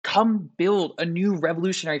come build a new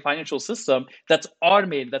revolutionary financial system that's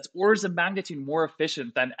automated, that's orders of magnitude more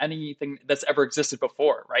efficient than anything that's ever existed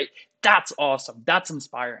before, right? That's awesome. That's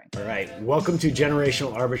inspiring. All right. Welcome to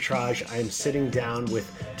Generational Arbitrage. I am sitting down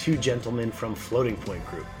with two gentlemen from Floating Point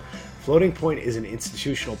Group. Floating Point is an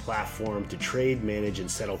institutional platform to trade, manage,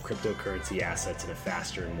 and settle cryptocurrency assets in a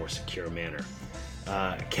faster and more secure manner.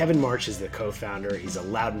 Kevin March is the co-founder. He's a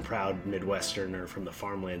loud and proud Midwesterner from the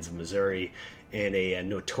farmlands of Missouri and a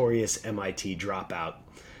notorious MIT dropout.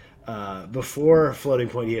 Before Floating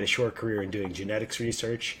Point, he had a short career in doing genetics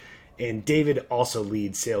research. And David also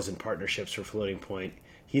leads sales and partnerships for Floating Point.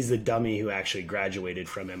 He's the dummy who actually graduated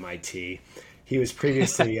from MIT. He was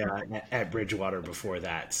previously at Bridgewater before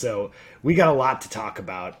that. So we got a lot to talk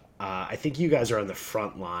about. I think you guys are on the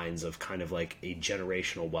front lines of kind of like a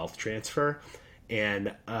generational wealth transfer.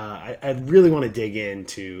 And I really want to dig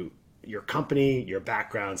into your company, your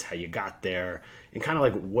backgrounds, how you got there, and kind of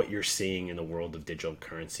like what you're seeing in the world of digital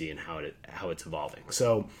currency and how it's evolving.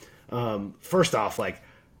 So first off, like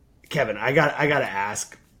Kevin, I got to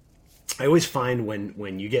ask. I always find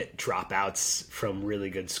when you get dropouts from really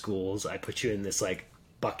good schools, I put you in this like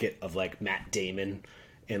bucket of like Matt Damon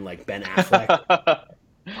and like Ben Affleck.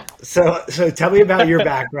 So tell me about your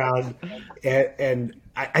background, and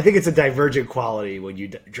I think it's a divergent quality when you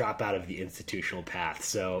drop out of the institutional path.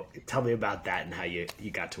 So tell me about that and how you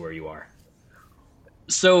got to where you are.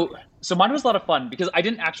 So mine was a lot of fun because I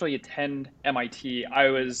didn't actually attend MIT. I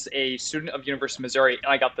was a student of University of Missouri, and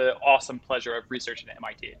I got the awesome pleasure of researching at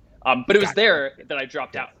MIT. But it was there that I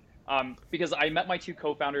dropped out because I met my two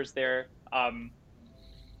co-founders there.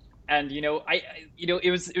 And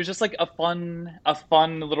it was just like a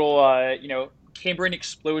fun little Cambrian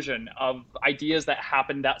explosion of ideas that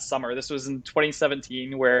happened that summer. This was in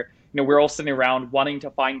 2017, where we're all sitting around wanting to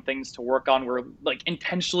find things to work on. We're like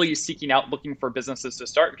intentionally seeking out, looking for businesses to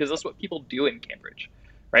start because that's what people do in Cambridge,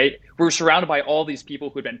 right? We're surrounded by all these people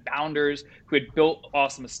who had been founders, who had built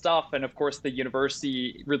awesome stuff, and of course, the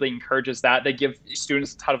university really encourages that. They give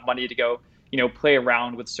students a ton of money to go play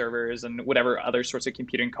around with servers and whatever other sorts of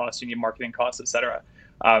computing costs you need, marketing costs, et cetera.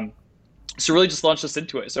 So really just launched us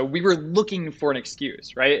into it. So we were looking for an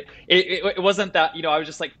excuse, right? It wasn't that, I was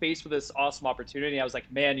just like faced with this awesome opportunity. I was like,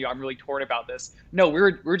 man, I'm really torn about this. No,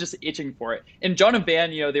 we're just itching for it. And John and Van,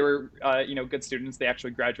 they were, good students. They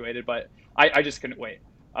actually graduated, but I just couldn't wait.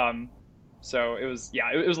 So it was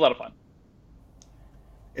a lot of fun.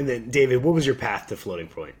 And then David, what was your path to Floating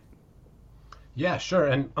Point? Yeah, sure.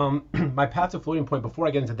 And my path to Floating Point, before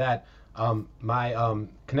I get into that, my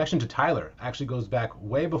connection to Tyler actually goes back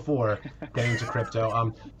way before getting into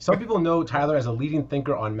crypto. Some people know Tyler as a leading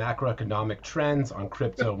thinker on macroeconomic trends on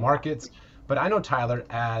crypto markets, but I know Tyler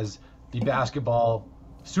as the basketball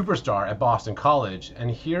superstar at Boston College. And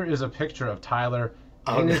here is a picture of Tyler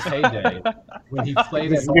in his heyday when he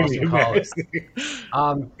played at Boston College.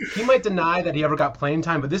 He might deny that he ever got playing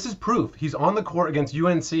time, but this is proof. He's on the court against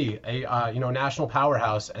UNC, a national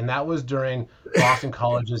powerhouse, and that was during Boston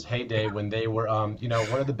College's heyday when they were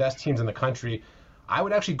one of the best teams in the country. I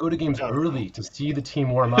would actually go to games early to see the team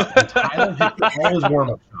warm up, and Tyler hit all his warm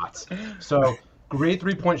up shots. So great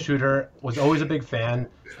three-point shooter, was always a big fan.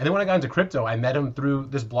 And then when I got into crypto, I met him through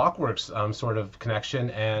this Blockworks sort of connection.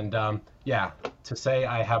 And to say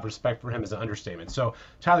I have respect for him is an understatement. So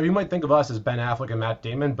Tyler, you might think of us as Ben Affleck and Matt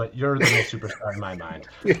Damon, but you're the real superstar in my mind.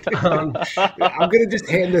 I'm going to just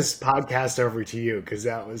hand this podcast over to you because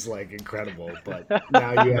that was like incredible. But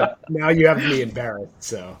now you have me embarrassed.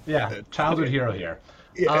 So yeah, childhood hero here.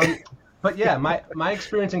 But yeah, my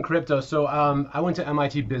experience in crypto. So I went to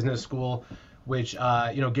MIT Business School, which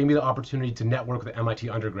gave me the opportunity to network with MIT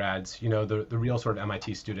undergrads, the real sort of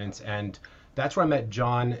MIT students. And that's where I met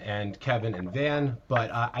John and Kevin and Van,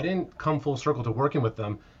 but I didn't come full circle to working with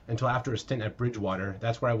them until after a stint at Bridgewater.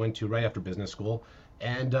 That's where I went to right after business school.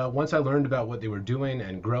 And once I learned about what they were doing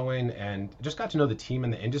and growing and just got to know the team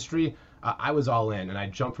and the industry, I was all in. And I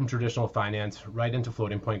jumped from traditional finance right into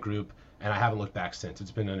Floating Point Group, and I haven't looked back since.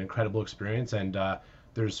 It's been an incredible experience, and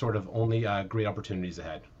there's sort of only great opportunities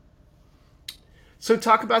ahead. So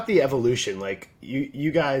talk about the evolution. Like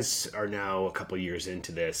you guys are now a couple years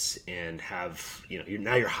into this and have,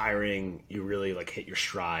 you're hiring, you really like hit your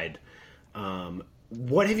stride.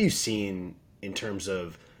 What have you seen in terms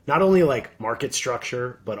of not only like market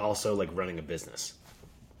structure, but also like running a business?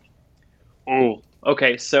 Oh,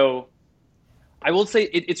 okay. So I will say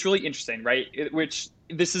it's really interesting, right? Which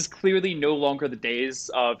this is clearly no longer the days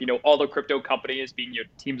of all the crypto companies being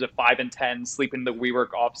teams of 5 and 10 sleeping in the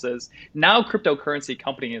WeWork offices. Now cryptocurrency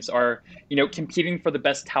companies are competing for the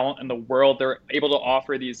best talent in the world. They're able to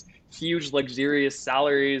offer these huge luxurious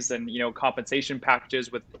salaries and compensation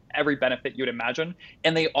packages with every benefit you'd imagine,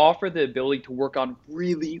 and they offer the ability to work on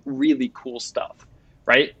really really cool stuff,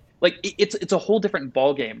 right? Like it's a whole different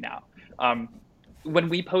ball game now. When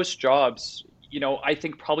we post jobs, I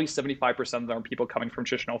think probably 75% of them are people coming from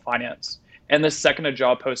traditional finance. And the second a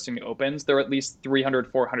job posting opens, there are at least 300,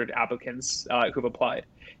 400 applicants who've applied.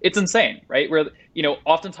 It's insane, right? Where,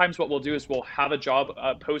 oftentimes what we'll do is we'll have a job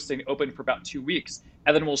posting open for about 2 weeks,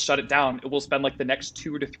 and then we'll shut it down. It will spend like the next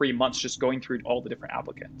 2 to 3 months just going through all the different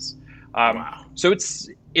applicants. Wow. So it's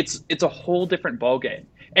a whole different ballgame.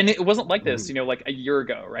 And it wasn't like this, like a year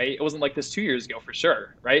ago, right? It wasn't like this 2 years ago for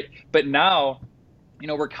sure, right? But now,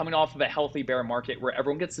 we're coming off of a healthy bear market where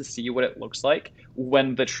everyone gets to see what it looks like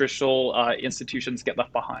when the traditional institutions get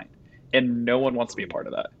left behind, and no one wants to be a part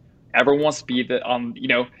of that. Everyone wants to be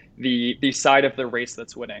the side of the race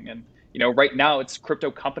that's winning. And right now it's crypto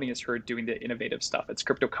companies who are doing the innovative stuff. It's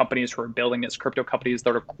crypto companies who are building. It's crypto companies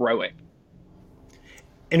that are growing.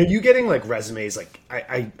 And are you getting like resumes? Like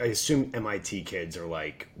I assume MIT kids are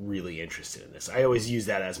like really interested in this. I always use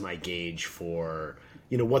that as my gauge for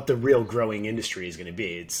what the real growing industry is going to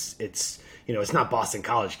be. It's not Boston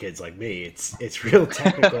College kids like me. It's real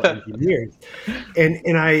technical engineers,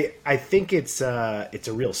 and I think it's a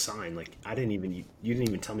real sign. Like you didn't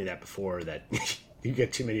even tell me that before, that you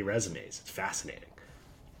get too many resumes. It's fascinating.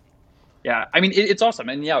 Yeah, I mean it's awesome,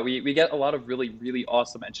 and yeah, we get a lot of really really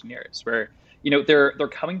awesome engineers where they're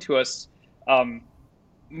coming to us.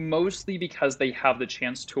 Mostly because they have the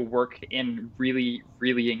chance to work in really,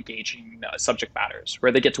 really engaging subject matters, where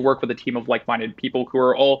they get to work with a team of like-minded people who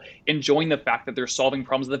are all enjoying the fact that they're solving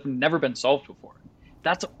problems that have never been solved before.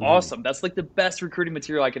 That's awesome. That's like the best recruiting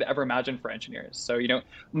material I could ever imagine for engineers. So,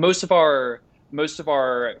 most of our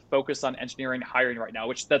focus on engineering hiring right now,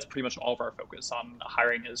 which that's pretty much all of our focus on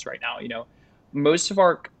hiring is right now, most of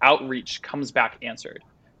our outreach comes back answered.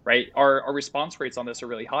 Right, our response rates on this are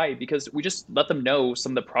really high because we just let them know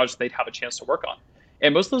some of the projects they'd have a chance to work on,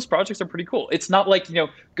 and most of those projects are pretty cool. It's not like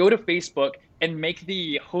go to Facebook and make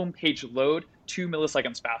the homepage load 2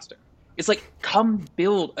 milliseconds faster. It's like, come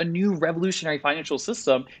build a new revolutionary financial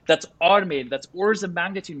system that's automated, that's orders of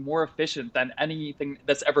magnitude more efficient than anything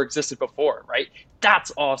that's ever existed before. Right?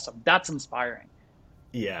 That's awesome. That's inspiring.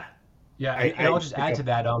 Yeah, yeah. I'll just add to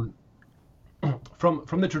that.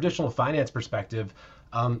 From the traditional finance perspective.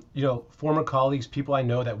 Former colleagues, people I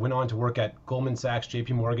know that went on to work at Goldman Sachs, JP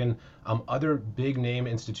Morgan, other big name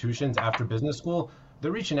institutions after business school,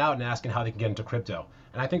 they're reaching out and asking how they can get into crypto.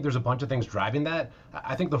 And I think there's a bunch of things driving that.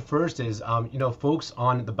 I think the first is, folks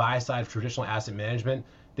on the buy side of traditional asset management,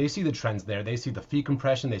 they see the trends there. They see the fee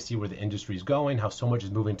compression. They see where the industry is going, how so much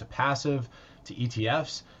is moving to passive, to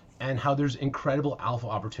ETFs, and how there's incredible alpha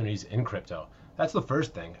opportunities in crypto. That's the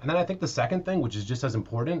first thing. And then I think the second thing, which is just as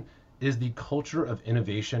important, is the culture of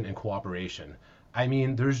innovation and cooperation. I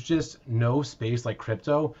mean, there's just no space like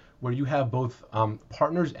crypto where you have both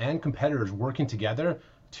partners and competitors working together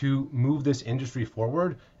to move this industry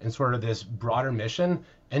forward in sort of this broader mission,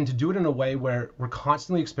 and to do it in a way where we're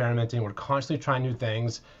constantly experimenting, we're constantly trying new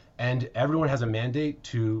things, and everyone has a mandate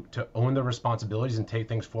to own their responsibilities and take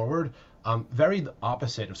things forward. Very the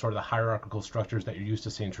opposite of sort of the hierarchical structures that you're used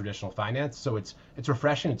to seeing in traditional finance. So it's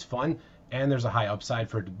refreshing, it's fun, and there's a high upside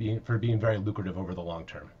for being very lucrative over the long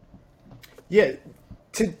term. Yeah,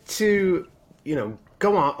 to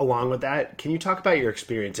go on along with that, can you talk about your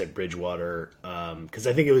experience at Bridgewater? Because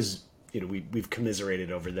I think it was we've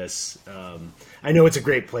commiserated over this. I know it's a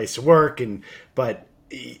great place to work, but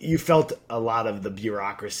you felt a lot of the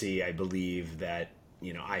bureaucracy, I believe, that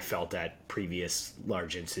I felt at previous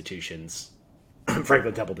large institutions,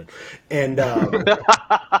 Franklin Templeton, and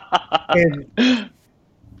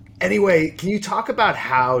anyway, can you talk about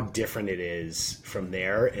how different it is from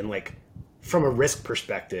there, and like from a risk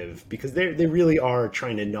perspective, because they really are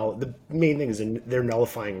trying to the main thing is they're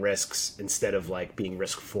nullifying risks instead of like being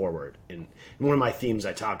risk forward. And one of my themes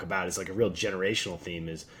I talk about is like a real generational theme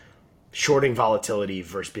is shorting volatility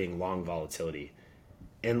versus being long volatility.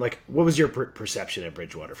 And like, what was your perception at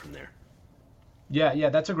Bridgewater from there? Yeah,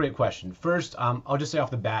 that's a great question. First, I'll just say off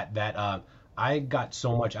the bat that I got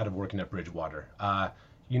so much out of working at Bridgewater.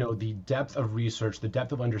 The depth of research, the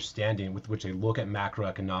depth of understanding with which they look at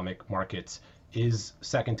macroeconomic markets is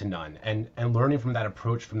second to none. And learning from that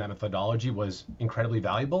approach, from that methodology, was incredibly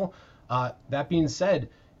valuable. That being said,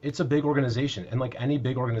 it's a big organization, and like any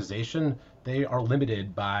big organization, they are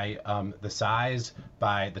limited by the size,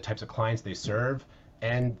 by the types of clients they serve,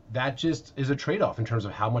 and that just is a trade-off in terms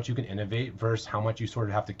of how much you can innovate versus how much you sort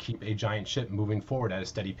of have to keep a giant ship moving forward at a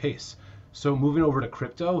steady pace. So moving over to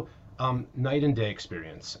crypto, night and day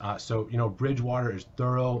experience. So Bridgewater is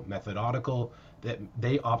thorough, methodical. That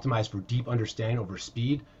they optimize for deep understanding over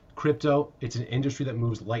speed. Crypto, it's an industry that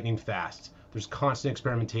moves lightning fast. There's constant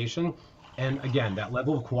experimentation, and again, that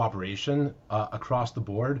level of cooperation across the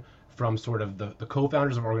board, from sort of the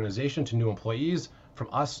co-founders of our organization to new employees, from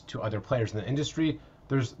us to other players in the industry,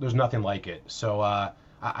 there's nothing like it. So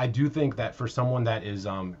I do think that for someone that is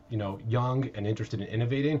young and interested in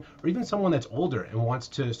innovating, or even someone that's older and wants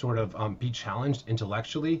to sort of be challenged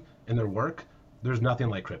intellectually in their work, there's nothing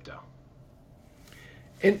like crypto.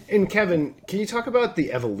 And Kevin, can you talk about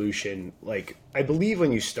the evolution? Like, I believe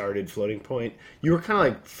when you started Floating Point, you were kind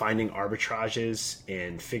of like finding arbitrages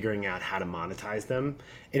and figuring out how to monetize them,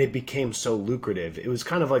 and it became so lucrative. It was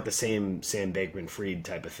kind of like the same Sam Bankman-Fried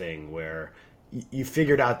type of thing, where you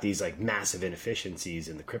figured out these like massive inefficiencies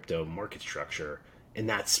in the crypto market structure, and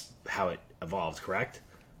that's how it evolved, correct?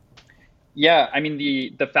 Yeah, I mean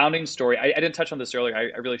the founding story. I didn't touch on this earlier.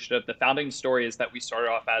 I really should have. The founding story is that we started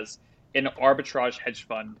off as an arbitrage hedge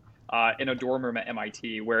fund in a dorm room at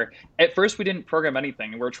MIT, where at first we didn't program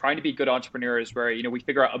anything. We're trying to be good entrepreneurs, where we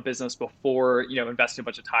figure out a business before investing a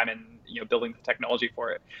bunch of time in building the technology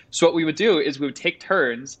for it. So what we would do is we would take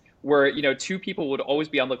turns where two people would always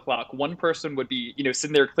be on the clock. One person would be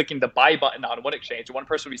sitting there clicking the buy button on one exchange. One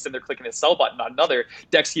person would be sitting there clicking the sell button on another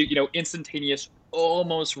to execute instantaneous,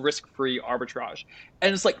 almost risk-free arbitrage.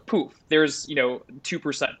 And it's like poof, there's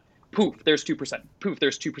 2%. Poof, there's 2%. Poof,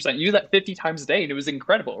 there's 2%. You do that 50 times a day, and it was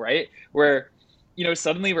incredible, right? Where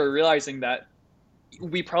suddenly we're realizing that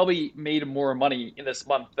we probably made more money in this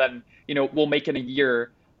month than we'll make in a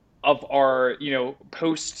year of our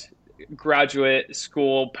postgraduate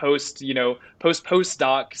school,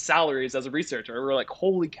 postdoc salaries as a researcher. We're like,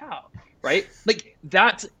 holy cow, right? Like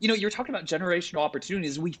that, you're talking about generational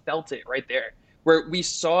opportunities. We felt it right there, where we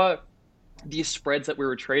saw these spreads that we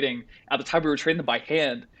were trading. At the time, we were trading them by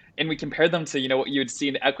hand, and we compared them to what you would see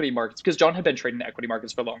in the equity markets, because John had been trading the equity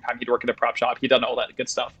markets for a long time. He'd worked in a prop shop. He'd done all that good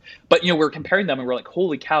stuff. But we're comparing them, and we're like,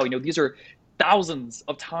 holy cow, these are thousands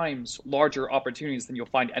of times larger opportunities than you'll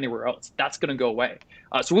find anywhere else. That's going to go away.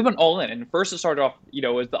 So we went all in. And first it started off,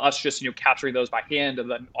 as us just capturing those by hand,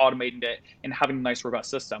 and then automating it and having a nice robust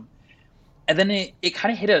system. And then it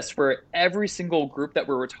kind of hit us where every single group that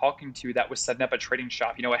we were talking to that was setting up a trading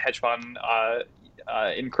shop, a hedge fund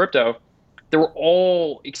in crypto, they were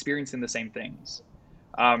all experiencing the same things.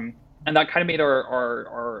 And that kind of made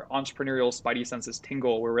our entrepreneurial spidey senses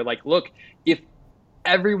tingle, where we're like, look, if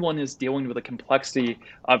everyone is dealing with the complexity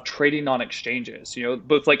of trading on exchanges,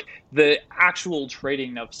 both like the actual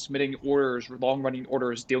trading of submitting orders, long running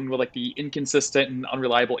orders, dealing with like the inconsistent and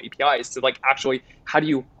unreliable APIs, to like actually how do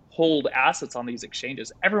you hold assets on these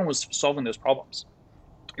exchanges? Everyone was solving those problems.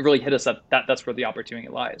 It really hit us that that's where the opportunity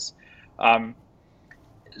lies.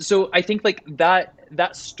 So I think like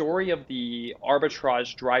that story of the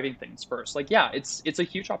arbitrage driving things first, like, yeah, it's a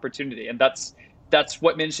huge opportunity, and that's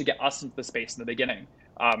what managed to get us into the space in the beginning.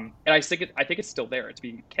 And I think it's still there, to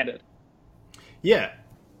be candid. Yeah,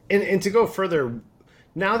 and to go further,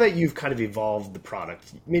 now that you've kind of evolved the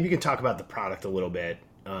product, maybe you can talk about the product a little bit,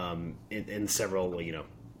 in several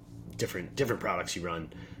different products you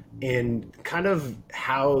run, and kind of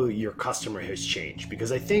how your customer has changed,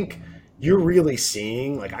 because I think you're really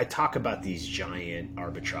seeing, like, I talk about these giant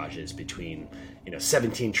arbitrages between,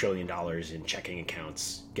 $17 trillion in checking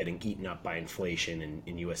accounts getting eaten up by inflation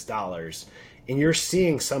in US dollars. And you're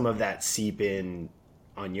seeing some of that seep in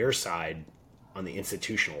on your side on the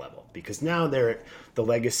institutional level, because now the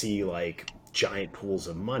legacy, like, giant pools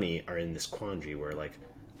of money are in this quandary where, like,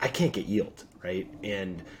 I can't get yield, right?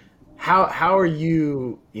 And how are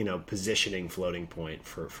you, positioning Floating Point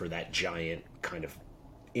for that giant kind of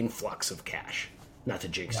influx of cash? Not to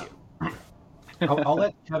jinx you. I'll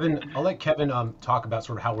let Kevin talk about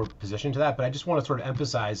sort of how we're positioned to that, but I just want to sort of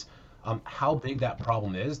emphasize how big that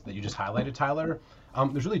problem is that you just highlighted, Tyler.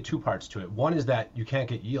 There's really two parts to it. One is that you can't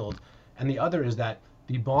get yield, and the other is that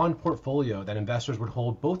the bond portfolio that investors would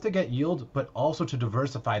hold, both to get yield but also to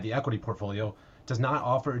diversify the equity portfolio, does not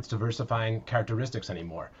offer its diversifying characteristics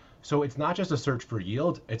anymore. So it's not just a search for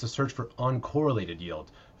yield, it's a search for uncorrelated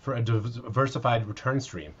yield, for a diversified return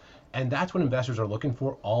stream. And that's what investors are looking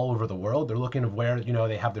for all over the world. They're looking at where,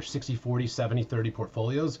 they have their 60, 40, 70, 30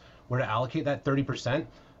 portfolios, where to allocate that 30%.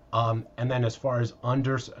 And then as far as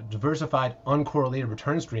diversified, uncorrelated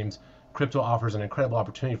return streams, crypto offers an incredible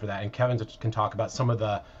opportunity for that. And Kevin can talk about some of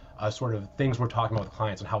the sort of things we're talking about with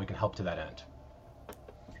clients and how we can help to that end.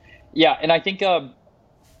 Yeah, and I think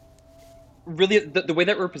really the way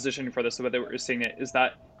that we're positioning for this, the way that we're seeing it, is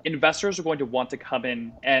that investors are going to want to come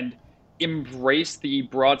in and embrace the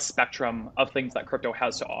broad spectrum of things that crypto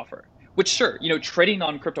has to offer. Which, sure, trading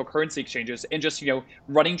on cryptocurrency exchanges and just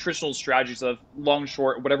running traditional strategies of long,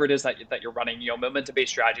 short, whatever it is that you're running,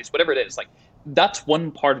 momentum-based strategies, whatever it is, like that's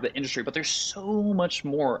one part of the industry. But there's so much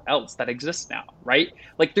more else that exists now, right?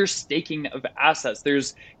 Like there's staking of assets.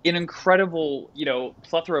 There's an incredible,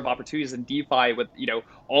 plethora of opportunities in DeFi with,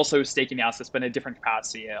 also staking assets, but in a different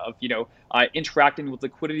capacity of, interacting with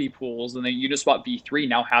liquidity pools. And then Uniswap V3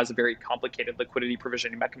 now has a very complicated liquidity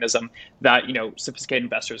provisioning mechanism that, sophisticated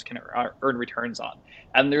investors can earn returns on.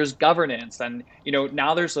 And there's governance. And,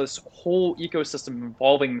 now there's this whole ecosystem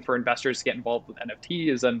evolving for investors to get involved with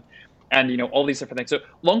NFTs and all these different things. So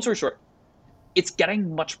long story short, it's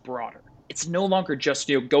getting much broader. It's no longer just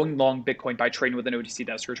going long Bitcoin by trading with an OTC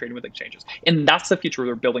desk or trading with exchanges, and that's the future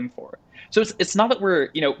we're building for. So it's not that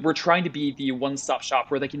we're trying to be the one-stop shop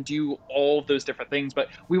where they can do all of those different things, but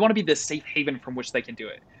we want to be the safe haven from which they can do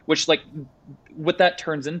it. Which what that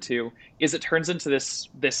turns into is it turns into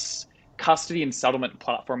this custody and settlement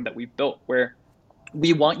platform that we've built, where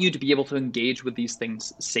we want you to be able to engage with these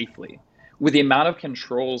things safely, with the amount of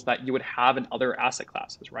controls that you would have in other asset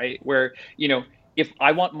classes, right? Where if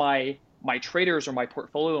I want my traders or my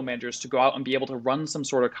portfolio managers to go out and be able to run some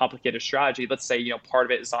sort of complicated strategy. Let's say, part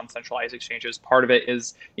of it is on centralized exchanges, part of it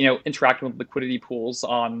is, interacting with liquidity pools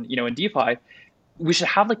on, in DeFi. We should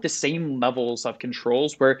have the same levels of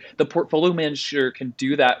controls where the portfolio manager can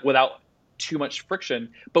do that without too much friction,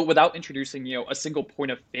 but without introducing, a single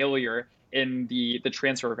point of failure in the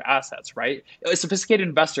transfer of assets, right? A sophisticated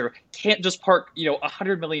investor can't just park,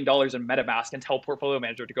 $100 million in MetaMask and tell portfolio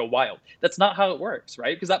manager to go wild. That's not how it works,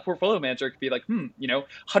 right? Because that portfolio manager could be like,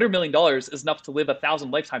 $100 million is enough to live 1,000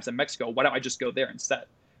 lifetimes in Mexico. Why don't I just go there instead,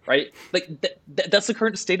 right? That's the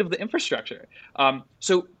current state of the infrastructure.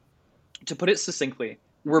 So to put it succinctly,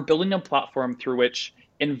 we're building a platform through which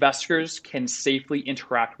investors can safely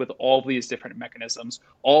interact with all of these different mechanisms,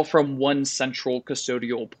 all from one central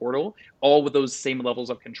custodial portal, all with those same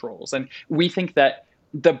levels of controls. And we think that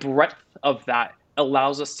the breadth of that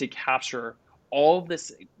allows us to capture all of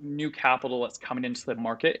this new capital that's coming into the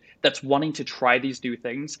market, that's wanting to try these new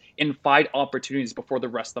things and find opportunities before the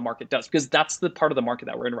rest of the market does. Because that's the part of the market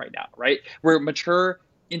that we're in right now, right? Where mature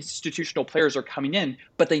institutional players are coming in,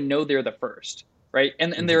 but they know they're the first. Right.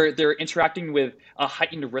 And they're interacting with a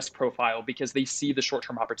heightened risk profile because they see the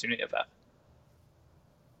short-term opportunity of that.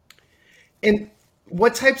 And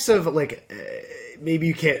what types of maybe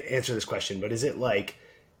you can't answer this question, but is it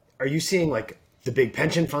are you seeing the big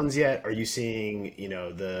pension funds yet? Are you seeing,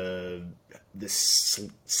 the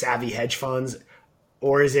savvy hedge funds,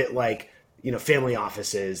 or is it family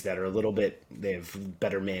offices that are they have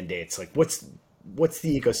better mandates? What's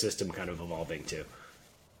the ecosystem kind of evolving to?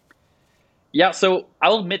 Yeah, so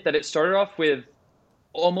I'll admit that it started off with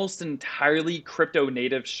almost entirely crypto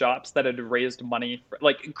native shops that had raised money,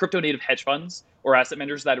 crypto native hedge funds or asset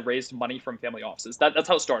managers that had raised money from family offices. That's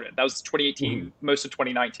how it started. That was 2018, most of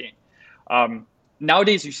 2019.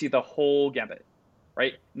 Nowadays, you see the whole gambit,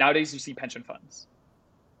 right? Nowadays, you see pension funds.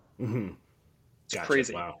 Mm-hmm. It's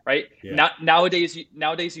crazy, wow. Right? Yeah. Nowadays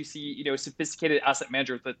you see sophisticated asset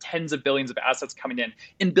managers with tens of billions of assets coming in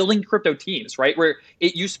and building crypto teams, right? Where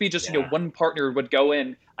it used to be just one partner would go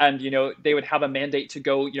in and they would have a mandate to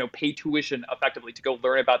go pay tuition effectively to go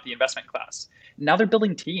learn about the investment class. Now they're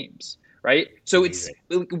building teams, right? So Amazing.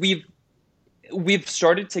 we've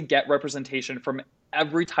started to get representation from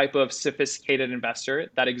every type of sophisticated investor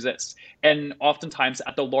that exists, and oftentimes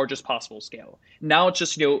at the largest possible scale. Now it's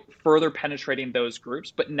just further penetrating those groups,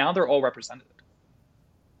 but now they're all represented.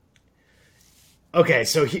 Okay,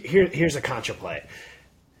 so here's a contra play.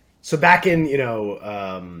 So back in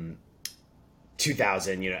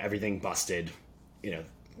 2000, everything busted.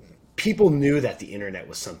 People knew that the internet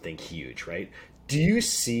was something huge, right? Do you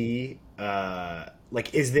see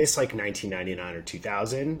is this 1999 or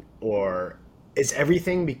 2000, or is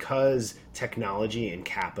everything because technology and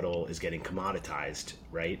capital is getting commoditized,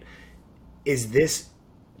 right? Is this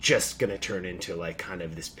just going to turn into kind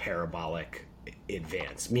of this parabolic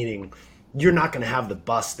advance? Meaning you're not going to have the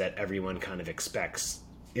bust that everyone kind of expects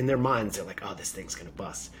in their minds. They're like, oh, this thing's going to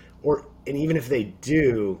bust. And even if they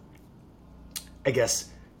do, I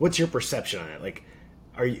guess, what's your perception on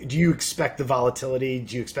it? Do you expect the volatility?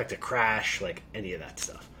 Do you expect a crash? Any of that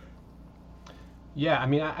stuff? Yeah, I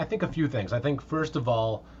mean, I think a few things. I think, first of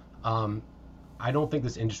all, I don't think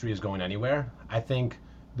this industry is going anywhere. I think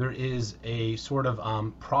there is a sort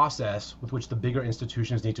of process with which the bigger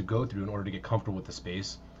institutions need to go through in order to get comfortable with the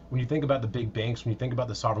space. When you think about the big banks, when you think about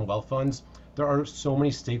the sovereign wealth funds, there are so many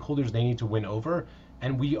stakeholders they need to win over,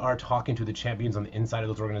 and we are talking to the champions on the inside of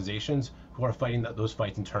those organizations who are fighting those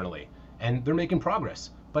fights internally. And they're making progress,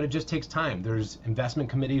 but it just takes time. There's investment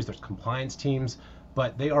committees, there's compliance teams,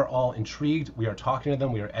 but they are all intrigued. We are talking to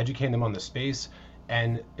them, we are educating them on the space,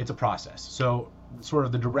 and it's a process. So sort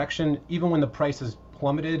of the direction, even when the price has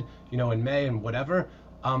plummeted, in May and whatever,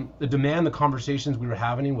 the demand, the conversations we were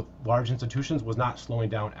having with large institutions was not slowing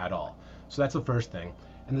down at all. So that's the first thing.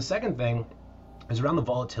 And the second thing is around the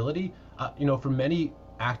volatility. For many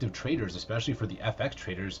active traders, especially for the FX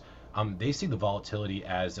traders, they see the volatility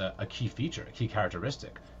as a key feature, a key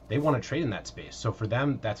characteristic. They want to trade in that space. So for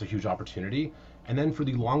them, that's a huge opportunity. And then for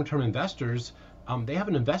the long-term investors, they have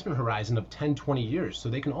an investment horizon of 10, 20 years, so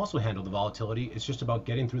they can also handle the volatility. It's just about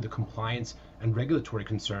getting through the compliance and regulatory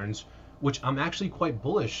concerns, which I'm actually quite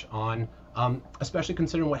bullish on, especially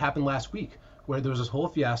considering what happened last week, where there was this whole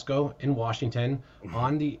fiasco in Washington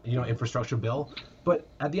on the infrastructure bill. But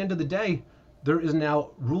at the end of the day, there is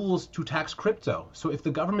now rules to tax crypto. So if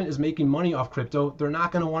the government is making money off crypto, they're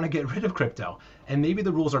not going to want to get rid of crypto. And maybe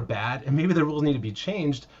the rules are bad, and maybe the rules need to be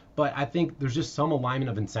changed, but I think there's just some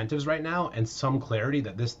alignment of incentives right now and some clarity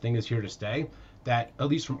that this thing is here to stay, that at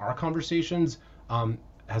least from our conversations,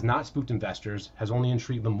 has not spooked investors, has only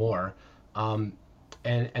intrigued them more. And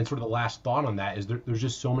sort of the last thought on that is there's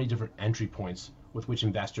just so many different entry points with which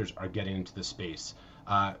investors are getting into the space.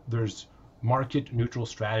 There's market neutral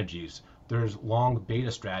strategies, there's long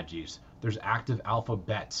beta strategies, there's active alpha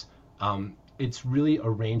bets. It's really a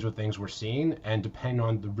range of things we're seeing, and depending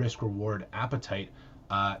on the risk reward appetite,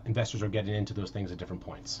 investors are getting into those things at different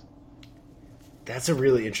points. That's a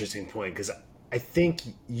really interesting point, because I think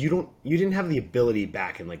you didn't have the ability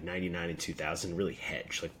back in like 99 and 2000 to really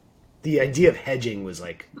hedge. Like, the idea of hedging was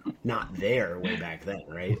like not there way back then,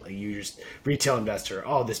 right? Like, you just retail investor,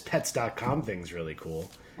 oh, this pets.com thing's really cool.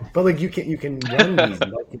 But like you can run these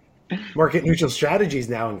market neutral strategies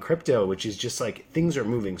now in crypto, which is just like things are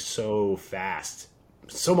moving so fast,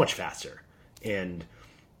 so much faster. And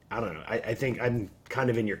I don't know, I think I'm kind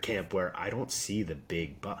of in your camp where I don't see the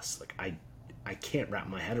big bust. Like I can't wrap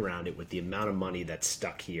my head around it with the amount of money that's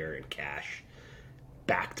stuck here in cash,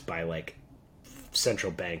 backed by like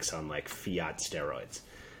central banks on like fiat steroids.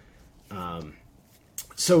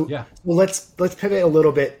 So yeah. Well, let's pivot a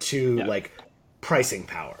little bit to like pricing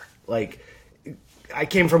power. Like, I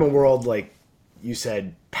came from a world, like you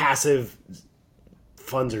said, passive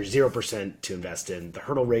funds are 0% to invest in. The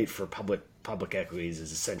hurdle rate for public equities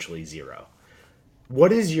is essentially zero.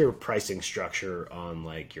 What is your pricing structure on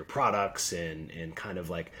like your products and kind of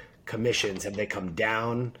like commissions? Have they come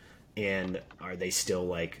down, and are they still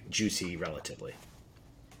like juicy relatively?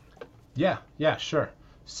 Yeah, sure.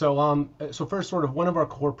 So first, sort of one of our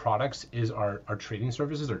core products is our trading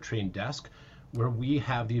services, our trading desk, where we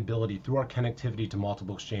have the ability through our connectivity to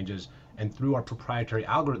multiple exchanges and through our proprietary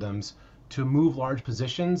algorithms to move large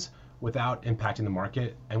positions without impacting the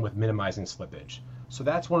market and with minimizing slippage. So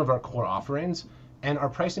that's one of our core offerings, and our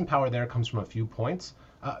pricing power there comes from a few points.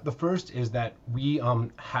 The first is that we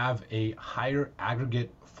have a higher aggregate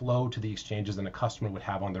flow to the exchanges than a customer would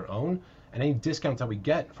have on their own, and any discounts that we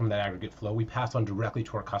get from that aggregate flow we pass on directly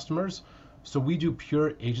to our customers. So we do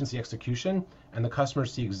pure agency execution, and the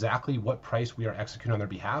customers see exactly what price we are executing on their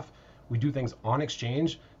behalf. We do things on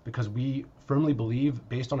exchange because we firmly believe,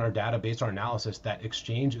 based on our data, based on our analysis, that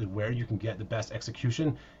exchange is where you can get the best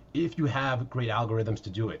execution if you have great algorithms to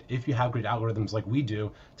do it, if you have great algorithms like we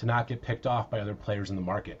do to not get picked off by other players in the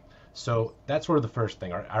market. So that's sort of the first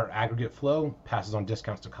thing. Our aggregate flow passes on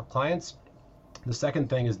discounts to clients. The second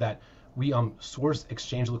thing is that we source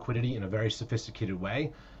exchange liquidity in a very sophisticated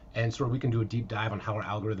way, and sort of we can do a deep dive on how our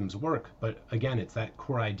algorithms work. But again, it's that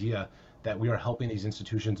core idea that we are helping these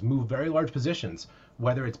institutions move very large positions,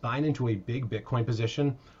 whether it's buying into a big Bitcoin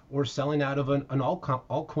position or selling out of an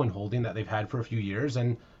altcoin holding that they've had for a few years.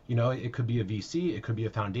 And it could be a VC, it could be a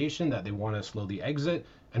foundation that they want to slowly exit,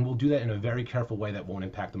 and we'll do that in a very careful way that won't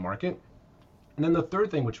impact the market. And then the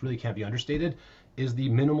third thing, which really can't be understated, is the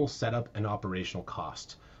minimal setup and operational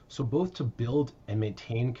cost. So both to build and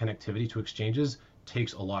maintain connectivity to exchanges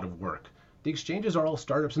takes a lot of work. The exchanges are all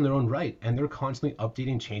startups in their own right, and they're constantly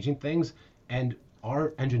updating, changing things, and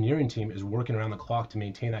our engineering team is working around the clock to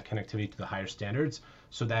maintain that connectivity to the higher standards,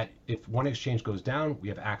 so that if one exchange goes down, we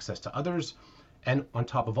have access to others. And on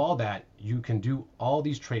top of all that, you can do all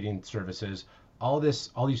these trading services, all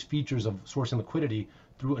these features of sourcing liquidity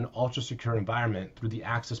through an ultra secure environment, through the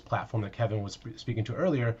Axis platform that Kevin was speaking to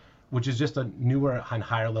earlier, which is just a newer and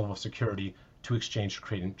higher level of security to exchange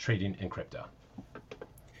trading in crypto.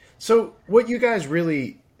 So what you guys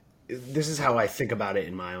really, this is how I think about it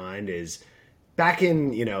in my mind, is back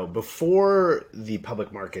in, before the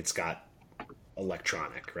public markets got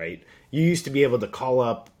electronic, right? You used to be able to call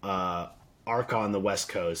up ARCA on the West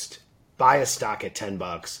Coast, buy a stock at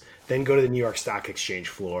 $10, then go to the New York Stock Exchange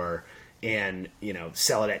floor and,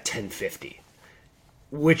 sell it at 10.50,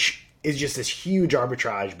 which is just this huge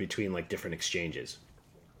arbitrage between like different exchanges.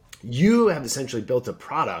 You have essentially built a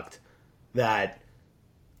product that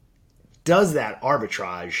does that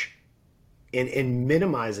arbitrage and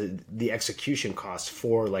minimizes the execution costs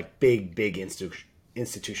for like big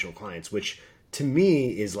institutional clients, which to me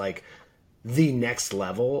is like the next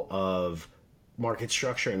level of market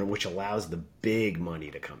structure, and which allows the big money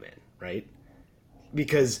to come in, right?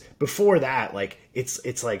 Because before that, like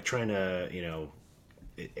it's like trying to,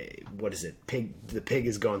 what is it? The pig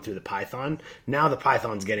is going through the python. Now the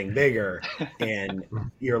python's getting bigger, and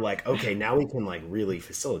you're like, okay, now we can like really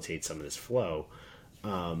facilitate some of this flow,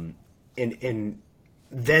 and then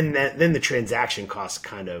the transaction costs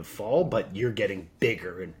kind of fall, but you're getting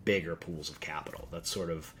bigger and bigger pools of capital. That's sort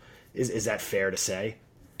of is that fair to say?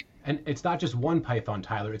 And it's not just one Python,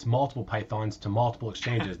 Tyler. It's multiple Pythons to multiple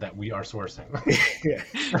exchanges that we are sourcing.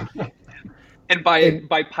 Yeah. And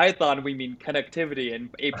by Python, we mean connectivity and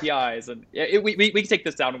APIs, and we can take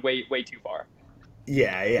this down way too far.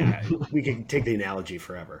 Yeah, we can take the analogy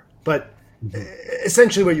forever, but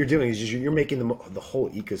essentially what you're doing is you're making the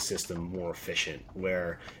whole ecosystem more efficient.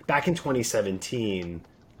 Where back in 2017,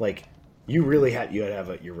 like you had to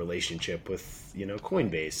have your relationship with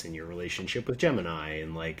Coinbase and your relationship with Gemini,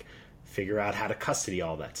 and like figure out how to custody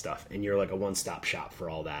all that stuff, and you're like a one-stop shop for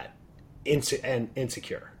all that, and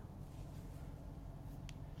insecure.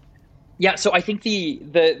 Yeah, so I think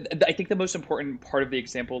the most important part of the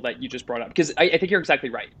example that you just brought up, because I think you're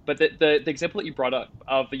exactly right, but the example that you brought up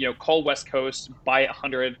of call West Coast, buy at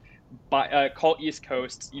 100, call East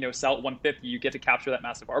Coast, sell at 150, you get to capture that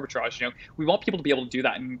massive arbitrage. We want people to be able to do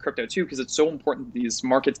that in crypto too, because it's so important that these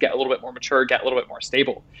markets get a little bit more mature, get a little bit more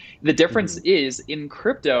stable. The difference is in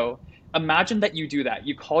crypto, imagine that you do that.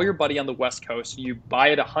 You call your buddy on the West Coast, you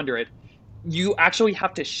buy at 100. You actually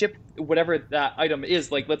have to ship whatever that item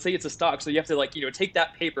is. Like, let's say it's a stock. So you have to take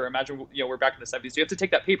that paper. Imagine, we're back in the 70s. So you have to take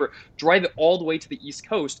that paper, drive it all the way to the East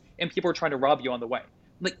Coast, and people are trying to rob you on the way.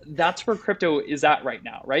 Like, that's where crypto is at right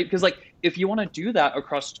now, right? Because like, if you want to do that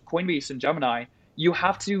across Coinbase and Gemini, you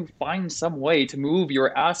have to find some way to move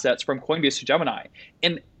your assets from Coinbase to Gemini.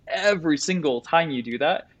 And every single time you do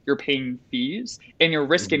that, you're paying fees and you're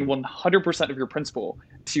risking 100% of your principal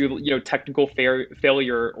to technical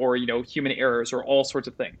failure or human errors or all sorts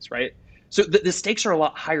of things, right? So the stakes are a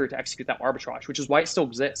lot higher to execute that arbitrage, which is why it still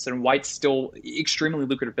exists and why it's still extremely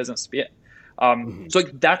lucrative business to be in. So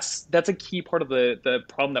like, that's a key part of the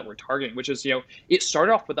problem that we're targeting, which is it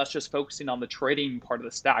started off with us just focusing on the trading part of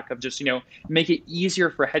the stack of just make it easier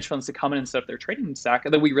for hedge funds to come in and set up their trading stack,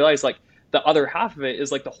 and then we realized like the other half of it is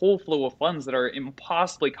like the whole flow of funds that are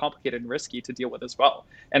impossibly complicated and risky to deal with as well,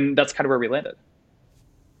 and that's kind of where we landed.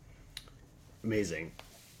 Amazing.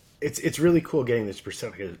 It's really cool getting this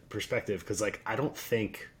perspective, because like I don't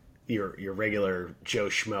think your regular Joe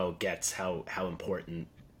Schmo gets how important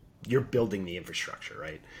you're building the infrastructure,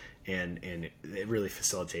 right? And it really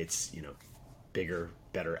facilitates bigger,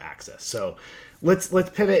 better access. So let's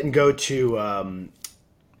pivot and go to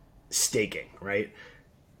staking, right?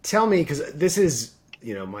 Tell me, because this is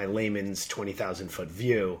my layman's 20,000-foot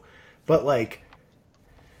view, but like,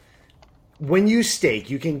 when you stake,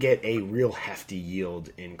 you can get a real hefty yield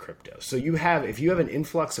in crypto. So if you have an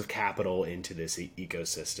influx of capital into this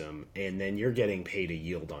ecosystem, and then you're getting paid a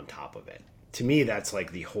yield on top of it. To me, that's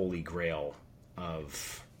like the holy grail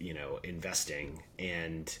of investing.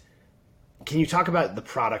 And can you talk about the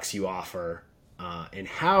products you offer and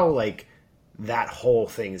how like that whole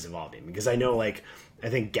thing is evolving? Because I know I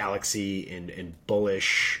think Galaxy and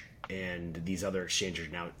Bullish and these other exchanges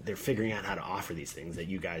now, they're figuring out how to offer these things that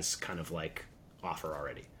you guys kind of like offer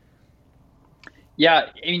already. Yeah,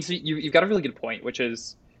 I mean, so you've got a really good point, which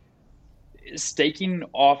is staking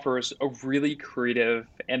offers a really creative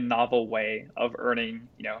and novel way of earning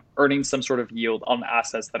some sort of yield on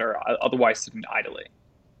assets that are otherwise sitting idly.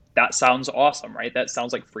 That sounds awesome, right? That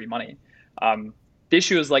sounds like free money. The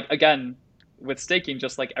issue is like, again, with staking,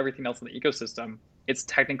 just like everything else in the ecosystem, it's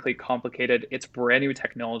technically complicated. It's brand new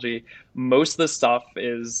technology. Most of the stuff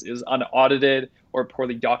is unaudited or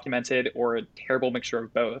poorly documented or a terrible mixture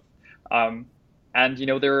of both. And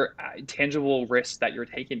there are tangible risks that you're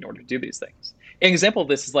taking in order to do these things. An example of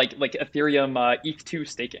this is like Ethereum ETH2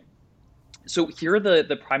 staking. So here are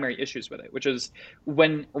the primary issues with it, which is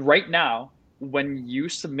when right now when you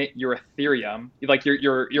submit your Ethereum, like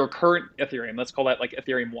your current Ethereum, let's call that like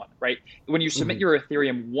Ethereum 1, right? When you submit Hmm. your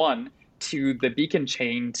Ethereum 1 to the Beacon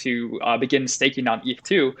chain to begin staking on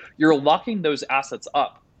ETH2, you're locking those assets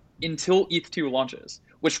up until ETH2 launches,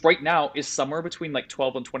 which right now is somewhere between like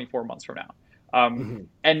 12 and 24 months from now. Hmm.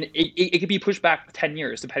 And it could be pushed back 10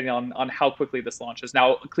 years depending on how quickly this launches.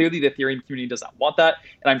 Now, clearly, the Ethereum community does not want that,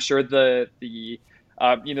 and I'm sure the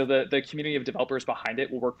community of developers behind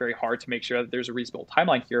it will work very hard to make sure that there's a reasonable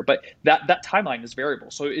timeline here. But that timeline is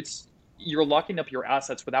variable, so you're locking up your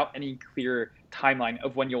assets without any clear timeline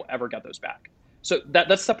of when you'll ever get those back. So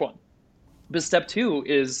that's step one. But step two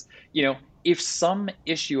is, if some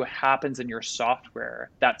issue happens in your software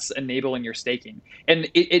that's enabling your staking, and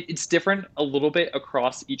it's different a little bit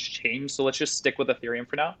across each chain. So let's just stick with Ethereum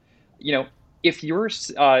for now. You know, if you're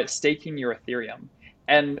staking your Ethereum,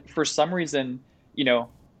 and for some reason, you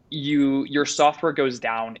know, your software goes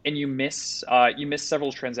down and you miss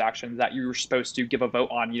several transactions that you were supposed to give a vote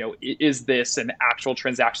on. Is this an actual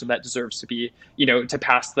transaction that deserves to be, to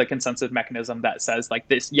pass the consensus mechanism that says like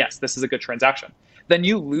this, yes, this is a good transaction. Then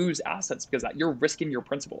you lose assets because that you're risking your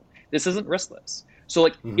principal. This isn't riskless. So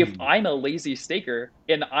like if Hmm. I'm a lazy staker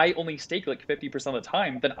and I only stake like 50% of the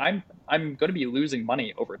time, then I'm going to be losing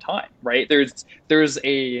money over time, right? There's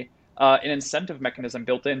an incentive mechanism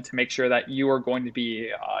built in to make sure that you are going to be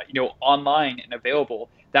online and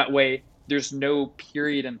available. That way, there's no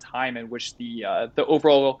period in time in which the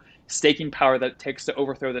overall staking power that it takes to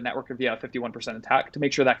overthrow the network via a 51% attack to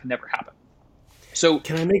make sure that can never happen. So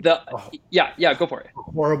Can I make the a yeah, go for it,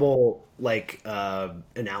 horrible like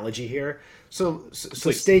analogy here? So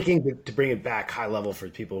please. staking to bring it back high level for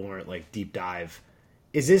people who aren't like deep dive.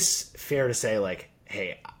 Is this fair to say like,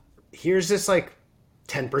 hey, here's this like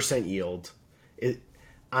 10% yield. It,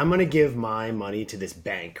 I'm going to give my money to this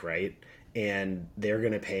bank, right? And they're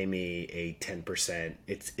going to pay me a 10%.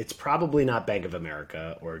 It's probably not Bank of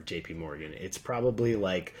America or JP Morgan. It's probably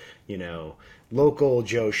like, local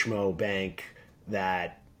Joe Schmo bank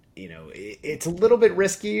that, it's a little bit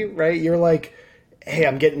risky, right? You're like, hey,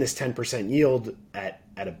 I'm getting this 10% yield at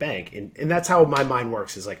a bank. And that's how my mind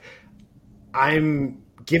works is like, I'm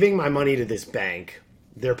giving my money to this bank.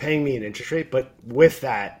 They're paying me an interest rate, but with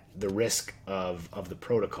that, the risk of the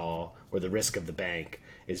protocol or the risk of the bank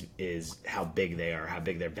is how big they are, how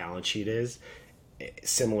big their balance sheet is.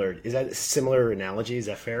 Similar is that a similar analogy? Is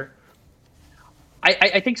that fair?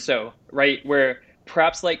 I think so, right? Where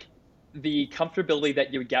perhaps like the comfortability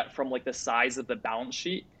that you would get from like the size of the balance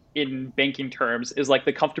sheet in banking terms is like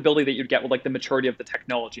the comfortability that you'd get with like the maturity of the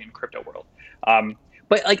technology in crypto world. Um,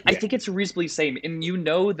 but like I Yeah. think it's reasonably same, and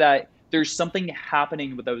that there's something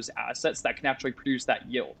happening with those assets that can actually produce that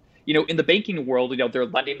yield. In the banking world, they're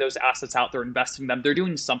lending those assets out, they're investing them, they're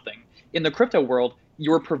doing something. In the crypto world,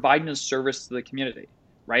 you're providing a service to the community,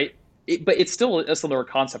 right? But it's still a similar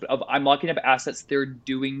concept of I'm locking up assets, they're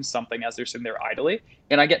doing something as they're sitting there idly,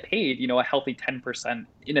 and I get paid, a healthy 10%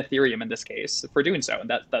 in Ethereum in this case for doing so. And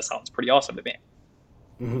that sounds pretty awesome to me.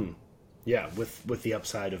 Hmm. Yeah, with the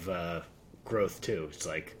upside of growth too. It's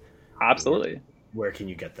like, where Absolutely. where can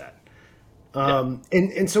you get that? Yeah.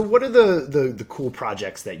 And so what are the cool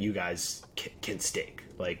projects that you guys can stake?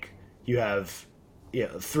 Like you have, yeah,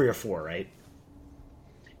 three or four, right?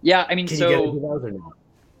 Yeah. I mean, Can you get into so those or not?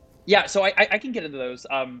 yeah, so I can get into those.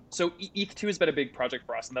 So ETH2 has been a big project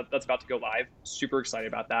for us, and that's about to go live. Super excited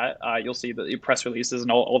about that. You'll see the press releases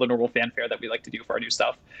and all the normal fanfare that we like to do for our new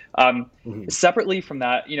stuff. Hmm. Separately from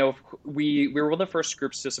that, we were one of the first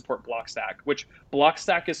groups to support Blockstack, which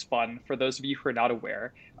Blockstack is fun for those of you who are not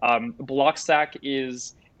aware. Blockstack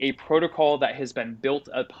is a protocol that has been built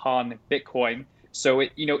upon Bitcoin. So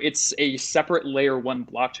it's a separate layer one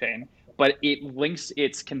blockchain, but it links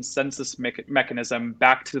its consensus mechanism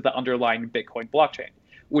back to the underlying Bitcoin blockchain,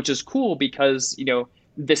 which is cool because,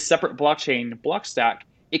 this separate blockchain, Blockstack,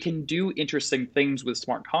 it can do interesting things with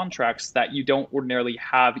smart contracts that you don't ordinarily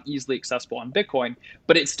have easily accessible on Bitcoin,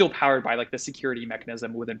 but it's still powered by like the security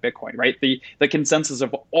mechanism within Bitcoin, right? The consensus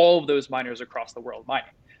of all of those miners across the world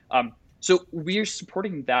mining. So we're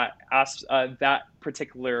supporting that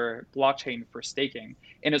particular blockchain for staking,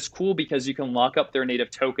 and it's cool because you can lock up their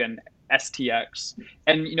native token STX,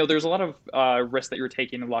 and there's a lot of risk that you're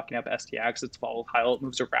taking in locking up STX. It's volatile, it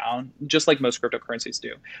moves around, just like most cryptocurrencies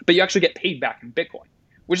do. But you actually get paid back in Bitcoin,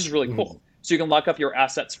 which is really Hmm. cool. So you can lock up your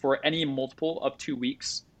assets for any multiple of 2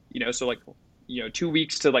 weeks. So like 2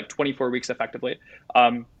 weeks to like 24 weeks effectively.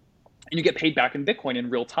 And you get paid back in Bitcoin in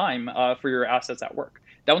real time for your assets at work.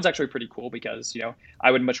 That one's actually pretty cool because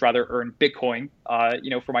I would much rather earn Bitcoin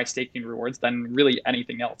for my staking rewards than really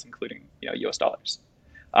anything else, including US dollars.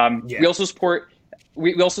 We Yeah. also support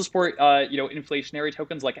We also support inflationary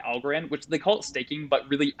tokens like Algorand, which they call it staking, but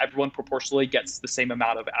really everyone proportionally gets the same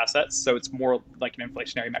amount of assets. So it's more like an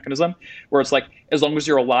inflationary mechanism where it's like as long as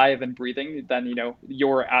you're alive and breathing, then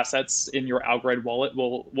your assets in your Algorand wallet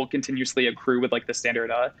will continuously accrue with like the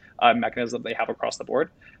standard mechanism they have across the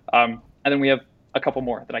board. And then we have a couple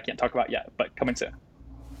more that I can't talk about yet, but coming soon.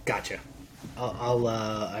 Gotcha.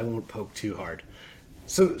 I won't poke too hard.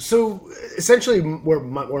 So essentially, where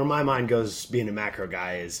my mind goes, being a macro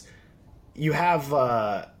guy, is you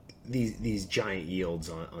have these giant yields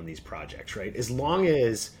on these projects, right? As long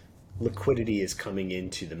as liquidity is coming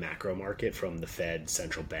into the macro market from the Fed,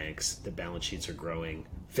 central banks, the balance sheets are growing,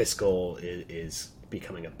 fiscal is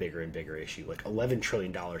becoming a bigger and bigger issue. Like $11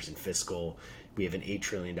 trillion in fiscal, we have an $8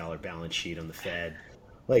 trillion balance sheet on the Fed.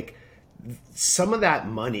 Like some of that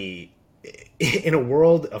money in a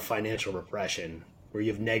world of financial repression where you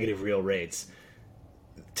have negative real rates,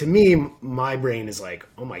 to me, my brain is like,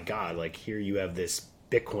 oh my God, like here you have this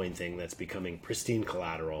Bitcoin thing that's becoming pristine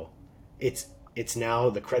collateral. It's now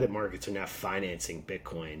the credit markets are now financing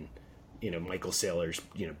Bitcoin, Michael Saylor's,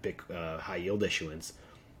 big high yield issuance.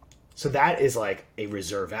 So that is like a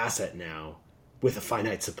reserve asset now with a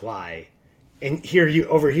finite supply. And here you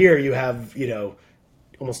have,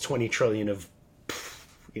 almost 20 trillion of,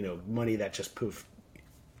 money that just poof,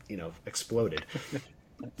 exploded.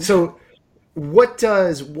 So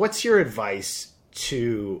what's your advice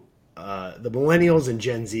to the millennials and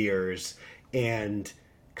Gen Zers, and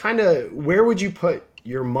kind of where would you put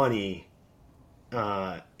your money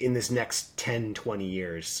in this next 10, 20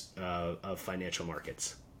 years of financial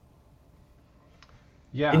markets?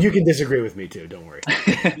 Yeah. And you can disagree with me too, don't worry.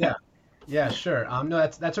 Yeah. Yeah, sure. No,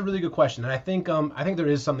 that's a really good question. And I think there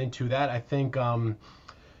is something to that. I think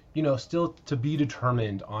still to be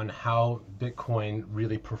determined on how Bitcoin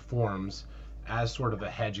really performs as sort of a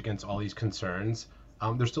hedge against all these concerns.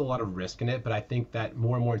 There's still a lot of risk in it, but I think that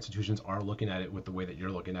more and more institutions are looking at it with the way that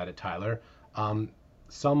you're looking at it, Tyler.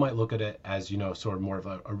 Some might look at it as, sort of more of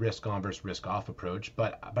a risk on versus risk off approach,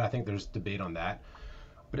 but I think there's debate on that.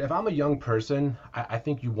 But if I'm a young person, I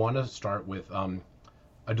think you want to start with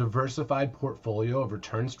a diversified portfolio of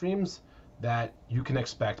return streams that you can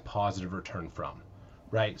expect positive return from.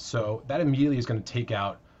 Right, so that immediately is going to take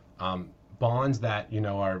out bonds that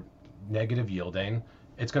are negative yielding.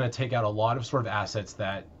 It's going to take out a lot of sort of assets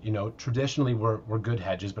that traditionally were good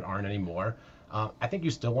hedges but aren't anymore. I think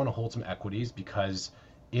you still want to hold some equities because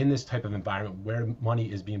in this type of environment where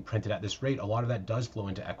money is being printed at this rate, a lot of that does flow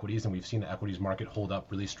into equities, and we've seen the equities market hold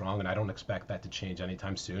up really strong, and I don't expect that to change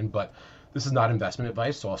anytime soon. But this is not investment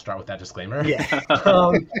advice, so I'll start with that disclaimer. Yeah,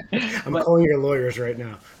 I'm calling your lawyers right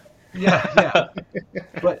now. Yeah.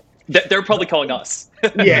 But they're probably calling us.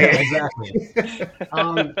 Yeah, exactly.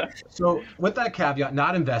 So with that caveat,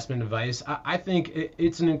 not investment advice, I think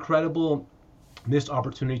it's an incredible missed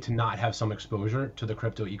opportunity to not have some exposure to the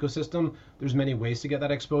crypto ecosystem. There's many ways to get that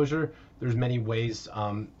exposure. There's many ways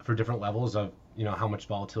for different levels of how much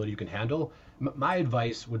volatility you can handle. My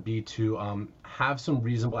advice would be to have some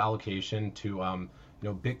reasonable allocation to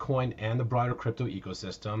Bitcoin and the broader crypto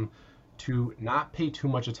ecosystem, to not pay too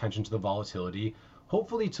much attention to the volatility,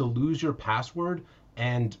 hopefully to lose your password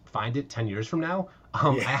and find it 10 years from now.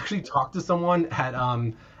 I actually talked to someone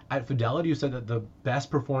at Fidelity who said that the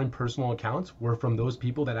best performing personal accounts were from those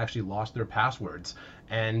people that actually lost their passwords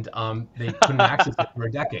and they couldn't access it for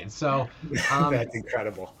a decade. So that's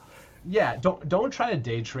incredible. Yeah, don't try to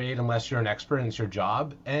day trade unless you're an expert and it's your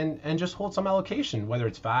job, and just hold some allocation, whether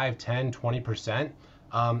it's 5, 10, 20%.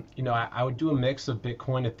 I would do a mix of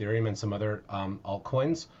Bitcoin, Ethereum, and some other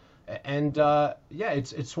altcoins. And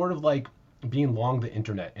it's sort of like being long the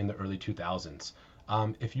internet in the early 2000s.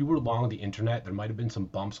 If you were long the internet, there might have been some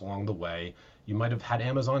bumps along the way. You might have had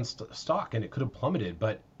Amazon stock and it could have plummeted.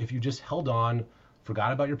 But if you just held on,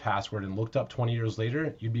 forgot about your password, and looked up 20 years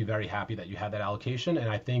later, you'd be very happy that you had that allocation. And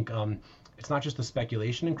I think it's not just the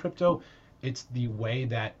speculation in crypto, it's the way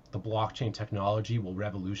that the blockchain technology will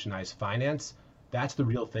revolutionize finance. That's the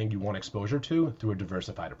real thing you want exposure to through a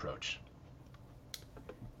diversified approach.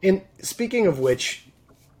 And speaking of which,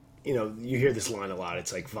 you hear this line a lot.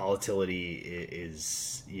 It's like volatility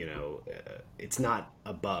is, it's not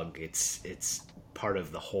a bug. It's part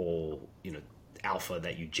of the whole, alpha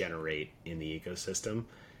that you generate in the ecosystem.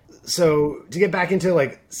 So to get back into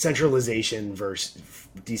like centralization versus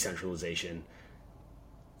decentralization,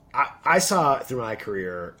 I saw through my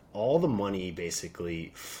career, all the money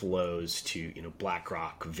basically flows to,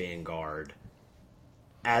 BlackRock, Vanguard,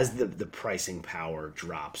 as the pricing power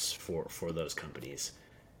drops for those companies.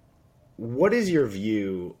 What is your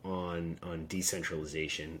view on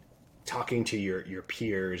decentralization? Talking to your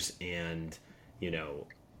peers and,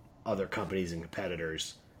 other companies and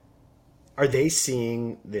competitors, are they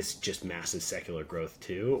seeing this just massive secular growth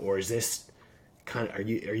too, or is this are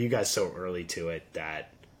you guys so early to it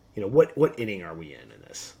that what inning are we in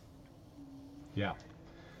this? Yeah.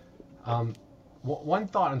 One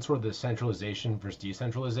thought on sort of the centralization versus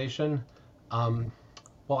decentralization.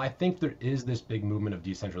 Well, I think there is this big movement of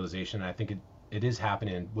decentralization. I think it is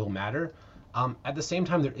happening and will matter. At the same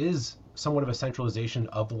time, there is somewhat of a centralization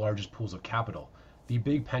of the largest pools of capital. The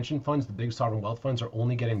big pension funds, the big sovereign wealth funds are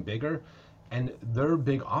only getting bigger, and their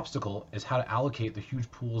big obstacle is how to allocate the huge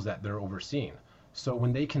pools that they're overseeing. So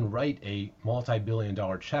when they can write a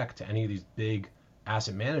multi-billion-dollar check to any of these big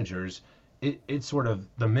asset managers, it's sort of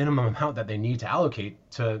the minimum amount that they need to allocate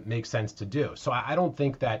to make sense to do. So I don't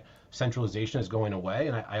think that centralization is going away.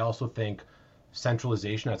 And I also think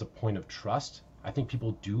centralization as a point of trust. I think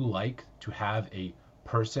people do like to have a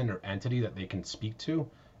person or entity that they can speak to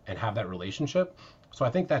and have that relationship. So I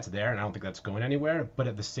think that's there, and I don't think that's going anywhere. But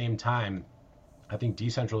at the same time, I think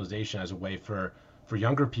decentralization as a way for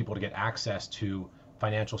younger people to get access to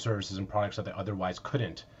financial services and products that they otherwise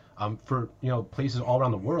couldn't. For places all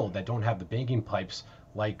around the world that don't have the banking pipes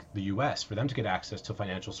like the U.S., for them to get access to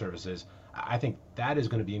financial services, I think that is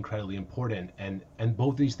going to be incredibly important, and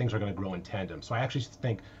both these things are going to grow in tandem. So I actually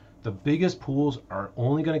think the biggest pools are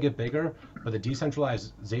only going to get bigger, but the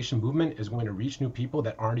decentralization movement is going to reach new people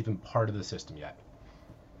that aren't even part of the system yet.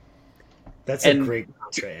 That's a great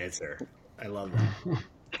contra answer. I love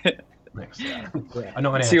that. Thanks. Yeah. I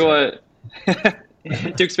know an answer.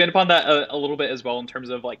 To expand upon that a little bit as well, in terms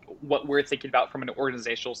of like what we're thinking about from an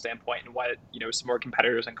organizational standpoint and what some of our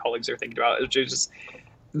competitors and colleagues are thinking about, just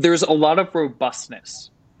there's a lot of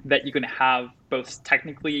robustness that you can have both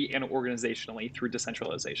technically and organizationally through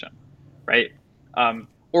decentralization, right?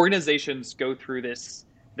 Organizations go through this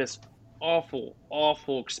awful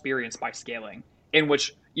experience by scaling, in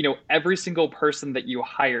which every single person that you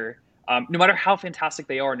hire, no matter how fantastic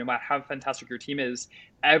they are, no matter how fantastic your team is,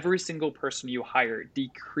 every single person you hire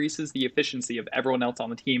decreases the efficiency of everyone else on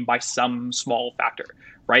the team by some small factor,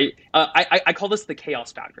 right? I call this the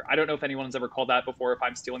chaos factor. I don't know if anyone's ever called that before, if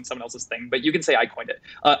I'm stealing someone else's thing, but you can say I coined it.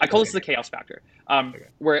 I call this the chaos factor,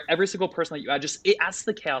 where every single person that you add, it adds to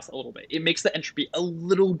the chaos a little bit. It makes the entropy a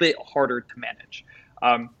little bit harder to manage.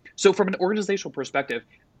 So from an organizational perspective,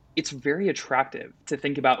 it's very attractive to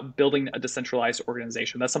think about building a decentralized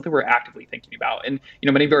organization. That's something we're actively thinking about. And,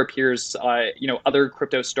 many of our peers, other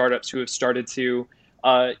crypto startups who have started to,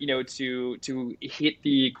 to hit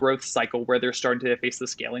the growth cycle where they're starting to face the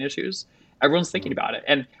scaling issues, everyone's thinking about it.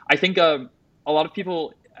 And I think a lot of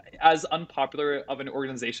people, as unpopular of an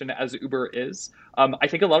organization as Uber is, I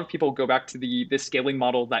think a lot of people go back to the scaling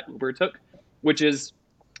model that Uber took, which is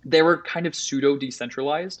they were kind of pseudo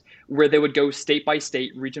decentralized, where they would go state by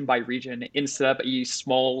state, region by region, and set up a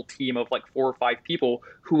small team of like 4 or 5 people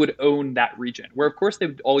who would own that region, where of course they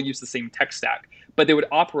would all use the same tech stack, but they would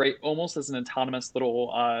operate almost as an autonomous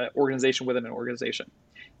little organization within an organization.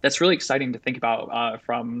 That's really exciting to think about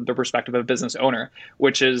from the perspective of a business owner,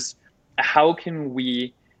 which is how can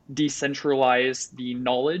we decentralize the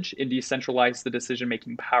knowledge and decentralize the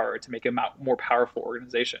decision-making power to make a more powerful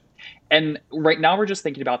organization. And right now we're just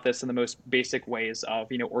thinking about this in the most basic ways of,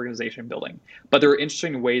 organization building. But there are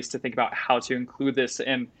interesting ways to think about how to include this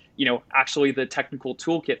in, actually the technical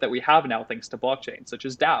toolkit that we have now, thanks to blockchain, such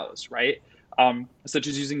as DAOs, right? Such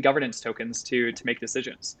as using governance tokens to make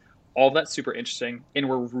decisions. All that's super interesting. And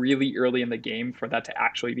we're really early in the game for that to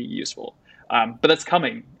actually be useful. But that's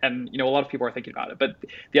coming, and a lot of people are thinking about it. But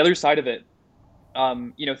the other side of it,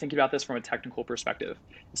 thinking about this from a technical perspective,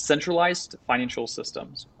 centralized financial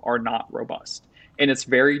systems are not robust, and it's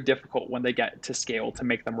very difficult when they get to scale to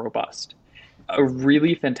make them robust. A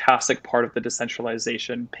really fantastic part of the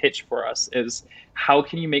decentralization pitch for us is how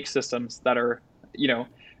can you make systems that are,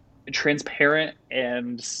 transparent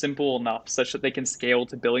and simple enough such that they can scale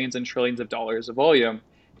to billions and trillions of dollars of volume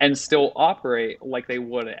and still operate like they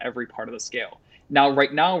would at every part of the scale. Now,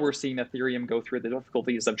 right now, we're seeing Ethereum go through the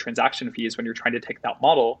difficulties of transaction fees when you're trying to take that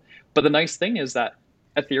model. But the nice thing is that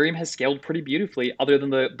Ethereum has scaled pretty beautifully, other than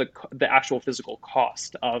the actual physical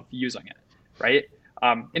cost of using it, right?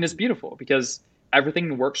 And it's beautiful because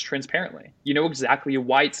everything works transparently. You know exactly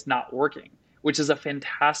why it's not working, which is a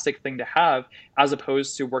fantastic thing to have, as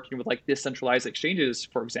opposed to working with like decentralized exchanges,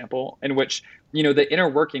 for example, in which, the inner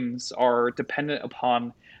workings are dependent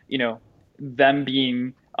upon, them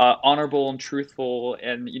being honorable and truthful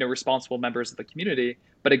and, responsible members of the community.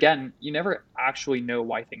 But again, you never actually know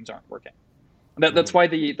why things aren't working. That's why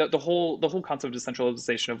the whole concept of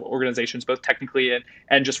decentralization of organizations, both technically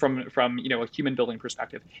and just from a human building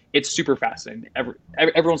perspective, it's super fascinating.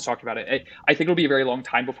 Everyone's talked about it. I think it'll be a very long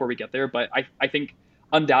time before we get there, but I think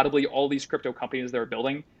undoubtedly all these crypto companies they're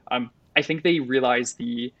building, I think they realize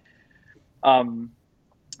the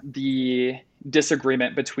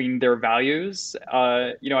disagreement between their values,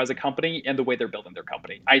 as a company and the way they're building their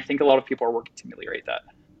company. I think a lot of people are working to ameliorate that,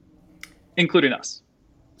 including us.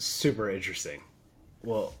 Super interesting.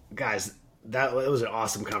 Well, guys, that was an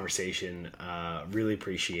awesome conversation. Really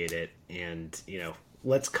appreciate it. And,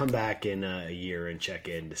 let's come back in a year and check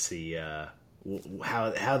in to see how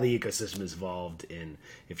the ecosystem has evolved and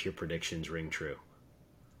if your predictions ring true.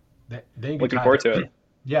 Looking forward to it.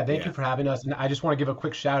 Yeah, thank you for having us. And I just want to give a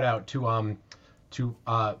quick shout out to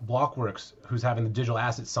Blockworks, who's having the Digital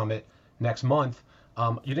Asset Summit next month.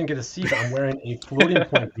 You didn't get to see, but I'm wearing a Floating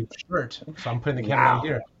Point Group shirt, so I'm putting the camera on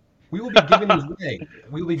here. We will be giving these away.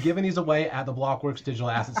 We will be giving these away at the Blockworks Digital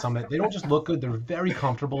Asset Summit. They don't just look good; they're very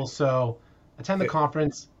comfortable. So, attend the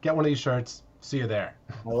conference, get one of these shirts. See you there.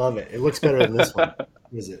 I love it. It looks better than this one.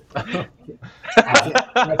 Is it? That's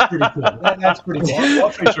pretty cool. That's pretty cool. I'll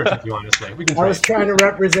trade shirts with you, honestly. We can trade. I was trying to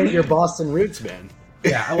represent your Boston roots, man.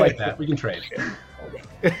 Yeah, I like that. We can trade.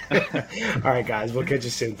 All right, guys. We'll catch you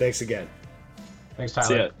soon. Thanks again. Thanks, Tyler.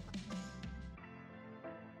 See ya.